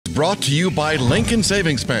Brought to you by Lincoln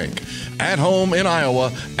Savings Bank. At home in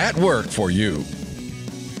Iowa, at work for you.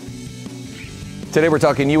 Today we're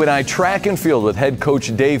talking UNI Track and Field with head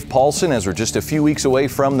coach Dave Paulsen as we're just a few weeks away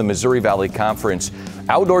from the Missouri Valley Conference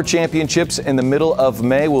Outdoor Championships in the middle of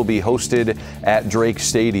May will be hosted at Drake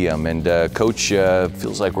Stadium. And Coach,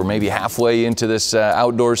 feels like we're maybe halfway into this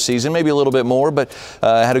outdoor season, maybe a little bit more, but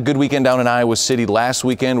had a good weekend down in Iowa City last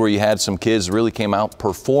weekend where you had some kids really came out,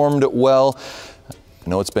 performed well. I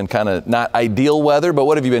know it's been kind of not ideal weather, but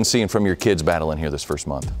what have you been seeing from your kids battling here this first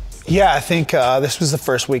month? Yeah, I think this was the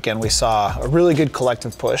first weekend we saw a really good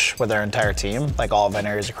collective push with our entire team, like all event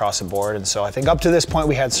areas across the board. And so I think up to this point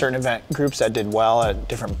we had certain event groups that did well at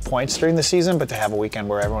different points during the season, but to have a weekend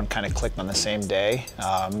where everyone kind of clicked on the same day,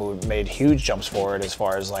 made huge jumps forward as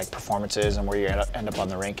far as like performances and where you end up on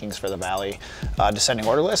the rankings for the Valley descending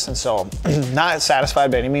order list. And so not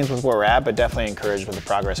satisfied by any means with where we're at, but definitely encouraged with the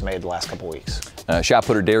progress made the last couple weeks. Shot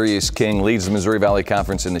putter Darius King leads the Missouri Valley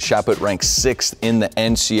Conference in the shot put, ranked 6th in the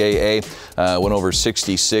NCAA. Went over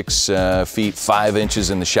 66 feet 5 inches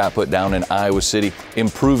in the shot put down in Iowa City,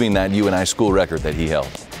 improving that UNI school record that he held.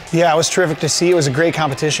 Yeah, it was terrific to see. It was a great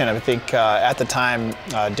competition. I think at the time,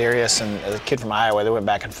 Darius and the kid from Iowa, they went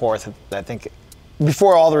back and forth. I think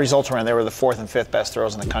before all the results were in, they were the 4th and 5th best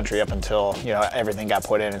throws in the country up until everything got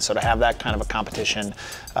put in. And so to have that kind of a competition,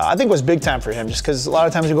 I think was big time for him. Just because a lot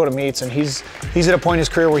of times you go to meets and he's at a point in his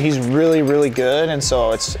career where he's really, really good, and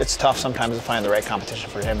so it's tough sometimes to find the right competition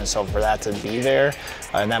for him. And so for that to be there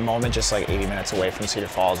in that moment, just like 80 minutes away from Cedar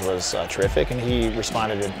Falls, was terrific. And he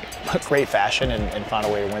responded in great fashion and found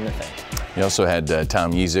a way to win the thing. You also had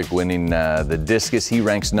Tom Yezek winning the discus. He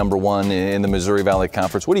ranks #1 in the Missouri Valley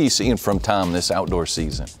Conference. What are you seeing from Tom this outdoor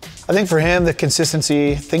season? I think for him, the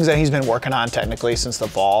consistency, things that he's been working on technically since the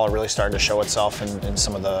fall are really starting to show itself in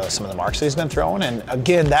some of the marks that he's been throwing. And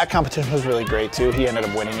again, that competition was really great too. He ended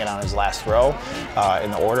up winning it on his last throw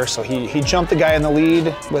in the order. So he jumped the guy in the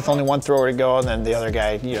lead with only one thrower to go, and then the other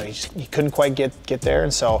guy, he couldn't quite get there.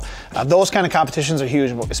 And so those kind of competitions are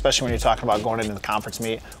huge, especially when you're talking about going into the conference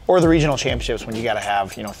meet or the regional championships when you got to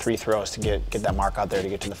have 3 throws to get that mark out there to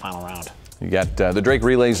get to the final round. You got the Drake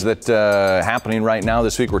relays that happening right now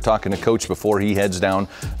this week. We're talking to Coach before he heads down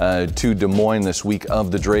to Des Moines this week of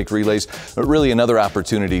the Drake relays. But really another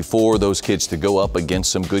opportunity for those kids to go up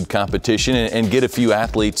against some good competition and get a few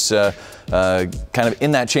athletes kind of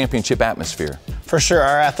in that championship atmosphere. For sure,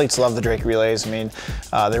 our athletes love the Drake relays. I mean,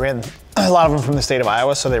 they ran a lot of them from the state of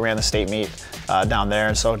Iowa, so they ran the state meet down there.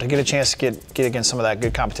 And so to get a chance to get against some of that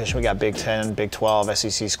good competition, we got Big 10, Big 12,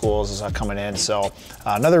 SEC schools coming in. So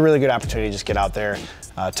another really good opportunity to just get out there,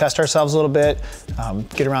 test ourselves a little bit,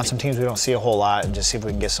 get around some teams we don't see a whole lot, and just see if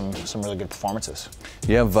we can get some really good performances.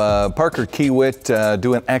 You have Parker Kiewit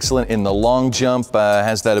doing excellent in the long jump,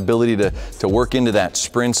 has that ability to work into that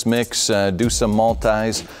sprints mix, do some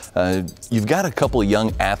multis. You've got a couple of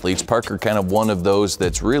young athletes. Parker kind of one of those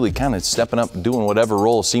that's really kind of stepping up and doing whatever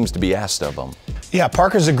role seems to be asked of him. Yeah,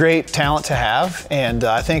 Parker's a great talent to have, and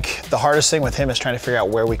I think the hardest thing with him is trying to figure out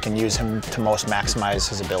where we can use him to most maximize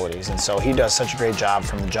his abilities. And so he does such a great job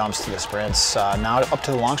from the jumps to the sprints, now up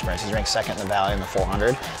to the long sprints. He's ranked 2nd in the Valley in the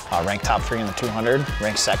 400, ranked top 3 in the 200,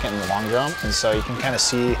 ranked 2nd in the long jump. And so you can kind of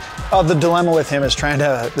see the dilemma with him is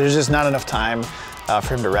there's just not enough time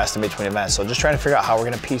for him to rest in between events. So just trying to figure out how we're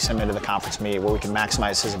going to piece him into the conference meet where we can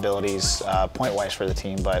maximize his abilities point-wise for the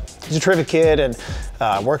team. But he's a terrific kid and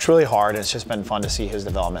works really hard, and it's just been fun to see his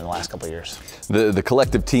development in the last couple of years. The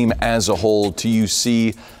collective team as a whole, do you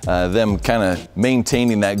see them kind of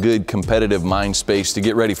maintaining that good competitive mind space to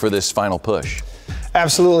get ready for this final push?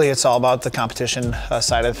 Absolutely, it's all about the competition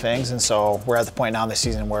side of things, and so we're at the point now in the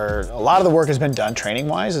season where a lot of the work has been done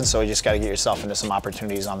training-wise, and so you just got to get yourself into some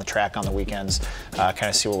opportunities on the track on the weekends, kind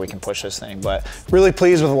of see where we can push this thing. But really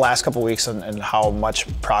pleased with the last couple of weeks and how much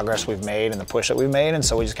progress we've made and the push that we've made, and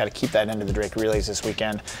so we just got to keep that into the Drake relays this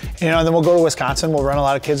weekend. And then we'll go to Wisconsin. We'll run a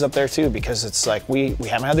lot of kids up there too, because it's like we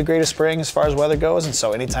haven't had the greatest spring as far as weather goes, and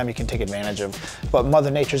so anytime you can take advantage of what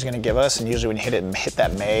Mother Nature's going to give us, and usually when you hit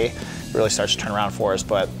that May, it really starts to turn around for us.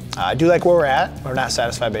 But I do like where we're at. We're not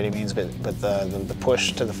satisfied by any means, but the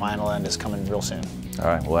push to the final end is coming real soon. All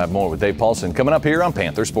right, we'll have more with Dave Paulsen coming up here on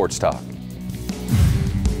Panther Sports Talk.